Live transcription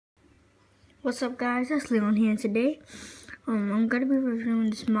What's up guys, it's Leon here today. I'm gonna be reviewing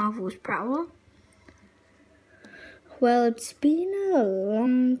this Marvel's Prowler. Well, it's been a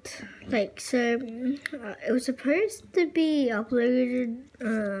long it was supposed to be uploaded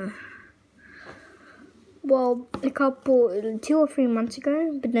a couple 2 or 3 months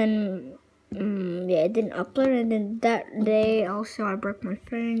ago, but then it didn't upload, and then that day also I broke my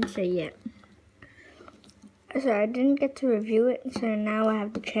phone, so I didn't get to review it, so now I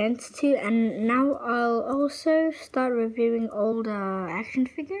have the chance to, and now I'll also start reviewing all the action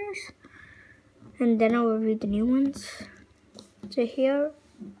figures, and then I'll review the new ones. So here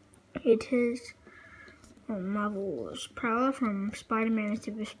it is Marvel's Prowler from Spider-Man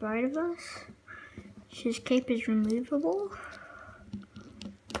Into the Spider-Verse. His cape is removable.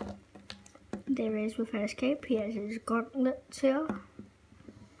 There he is without his cape. He has his gauntlets here.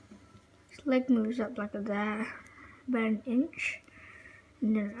 His leg moves up like that, about an inch,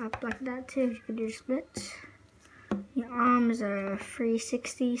 and then up like that too, if you can do splits. Your arms are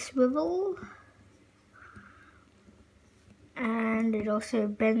 360 swivel, and it also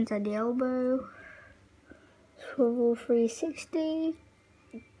bends at the elbow, swivel 360.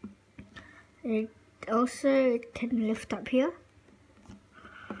 It can lift up here,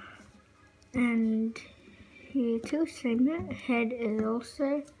 and here too, same there. Head is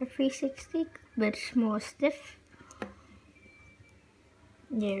also a 360, but it's more stiff.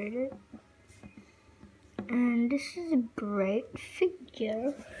 There it is. And this is a great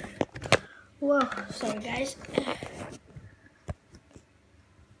figure. Whoa, sorry guys.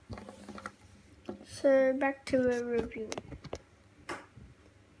 So back to a review.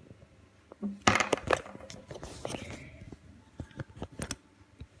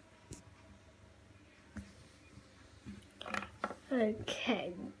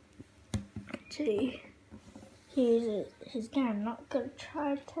 Okay, see, he's not gonna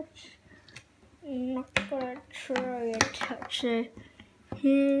try to touch. So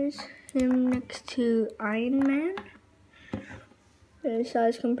here's him next to Iron Man. The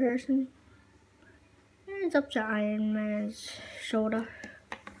size comparison. It's up to Iron Man's shoulder.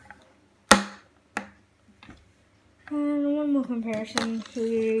 And one more comparison.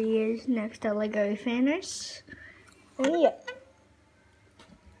 Here he is next to Lego Thanos. And yeah.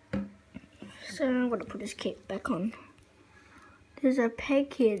 So I'm gonna put his cape back on. There's a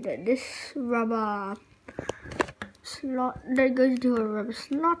peg here that this rubber slot that goes into a rubber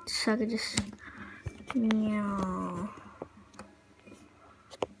slot, so I can just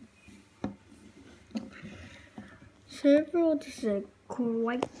So overall, this is a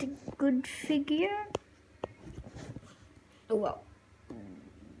quite a good figure. Well,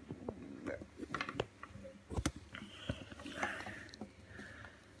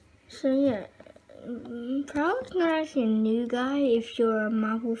 so yeah. Prowler's not actually a new guy if you're a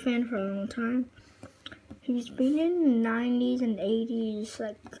Marvel fan for a long time. He's been in the 90s and 80s,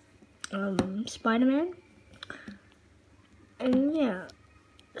 like Spider-Man. And yeah,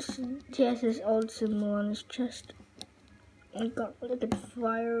 he has this old symbol on his chest. He got like a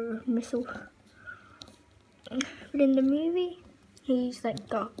fire missile. But in the movie, he's like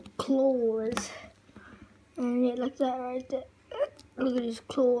got claws. And yeah, like that right there. Look at his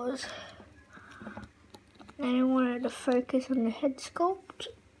claws. And I wanted to focus on the head sculpt.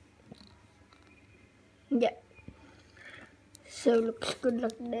 Yeah. So it looks good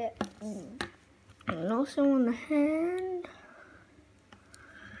like that. And also on the hand.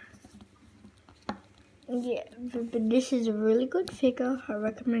 Yeah, but this is a really good figure. I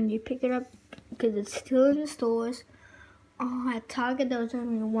recommend you pick it up because it's still in the stores. Oh, at Target there was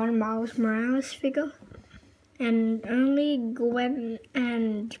only one Miles Morales figure. And only Gwen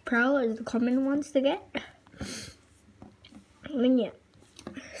and Prowler are the common ones to get. I mean, yeah.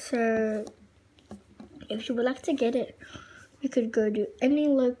 So if you would like to get it, you could go to any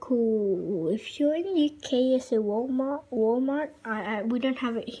local. If you're in the UK, it's a Walmart. We don't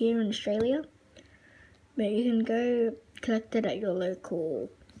have it here in Australia, but you can go collect it at your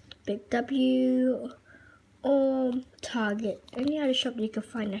local Big W or Target. Any other shop you can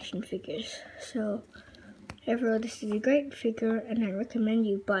find action figures. So overall, this is a great figure, and I recommend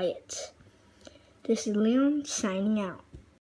you buy it. This is Leon signing out.